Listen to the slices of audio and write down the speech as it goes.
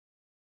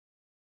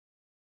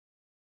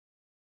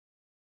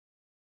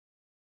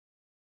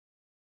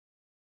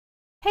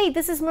Hey,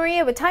 this is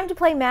Maria with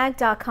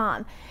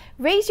TimeToPlayMag.com.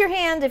 Raise your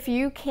hand if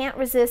you can't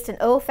resist an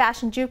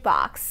old-fashioned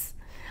jukebox.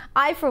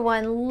 I, for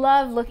one,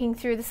 love looking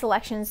through the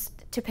selections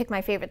to pick my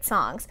favorite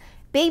songs.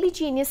 Baby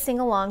Genius Sing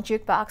Along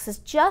Jukebox is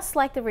just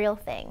like the real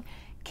thing.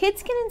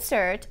 Kids can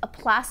insert a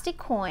plastic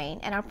coin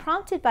and are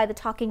prompted by the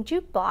talking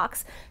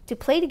jukebox to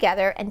play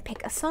together and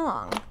pick a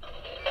song.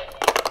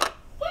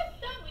 What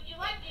song would you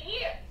like to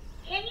hear?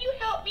 Can you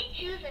help me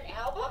choose an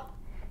album?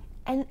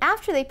 And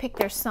after they pick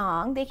their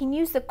song, they can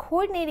use the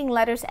coordinating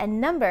letters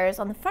and numbers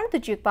on the front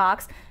of the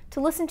jukebox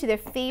to listen to their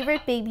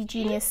favorite Baby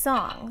Genius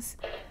songs.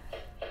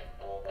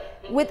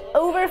 With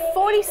over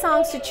 40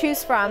 songs to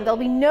choose from, there'll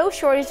be no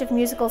shortage of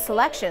musical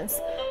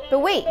selections. But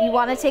wait, you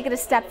want to take it a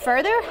step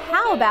further?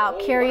 How about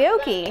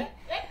karaoke?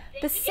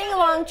 The Sing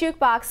Along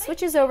Jukebox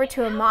switches over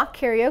to a mock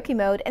karaoke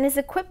mode and is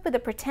equipped with a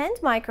pretend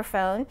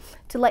microphone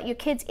to let your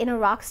kids inner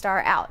rock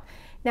star out.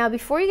 Now,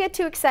 before you get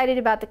too excited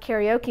about the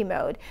karaoke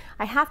mode,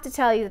 I have to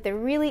tell you that there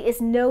really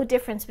is no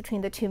difference between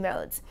the two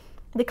modes.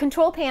 The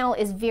control panel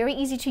is very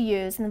easy to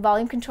use, and the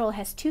volume control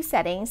has two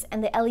settings,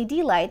 and the LED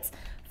lights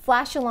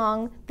flash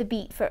along the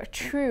beat for a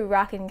true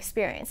rocking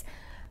experience.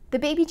 The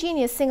Baby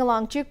Genius Sing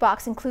Along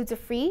Jukebox includes a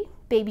free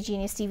Baby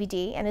Genius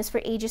DVD and is for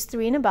ages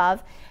 3 and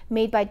above,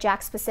 made by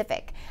Jakks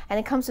Specific, and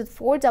it comes with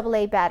 4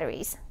 AA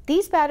batteries.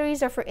 These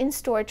batteries are for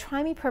in-store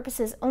try-me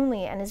purposes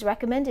only, and is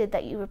recommended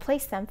that you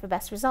replace them for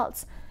best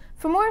results.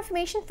 For more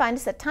information, find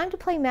us at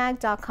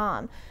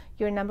TimeToPlayMag.com,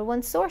 your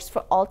 #1 source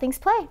for all things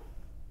play.